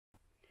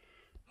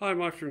Hi,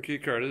 Mike from Cue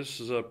CC461. This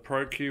is a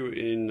Pro Cue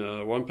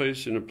in one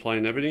piece in a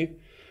plain ebony.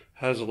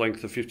 Has a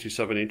length of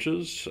 57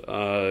 inches,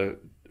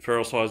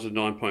 ferrule size of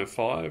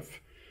 9.5,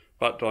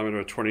 butt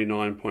diameter of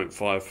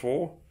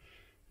 29.54,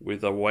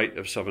 with a weight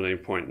of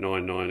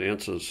 17.99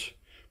 ounces.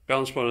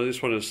 Balance point on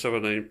this one is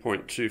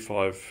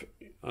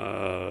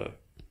 17.25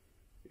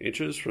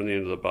 inches from the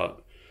end of the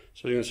butt.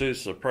 So you can see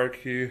this is a Pro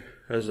Cue,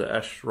 has the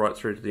ash right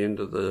through to the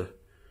end of the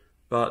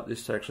butt.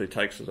 This actually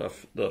takes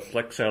the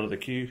flex out of the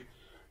cue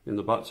in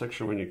the butt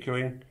section when you're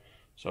cueing,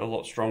 so a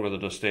lot stronger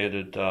than a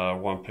standard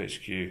one-piece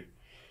cue.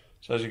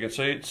 So as you can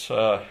see, it's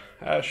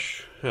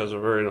ash. Has a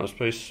very nice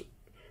piece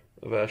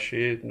of ash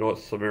here,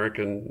 North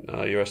American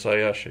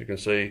USA ash. You can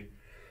see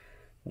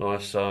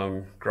nice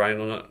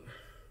grain on it.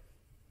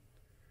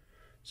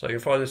 So you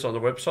can find this on the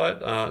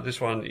website.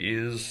 This one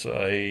is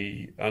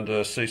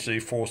under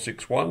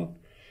CC461.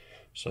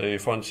 So you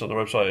find this on the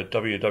website at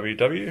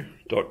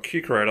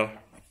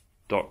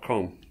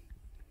www.cuecreator.com.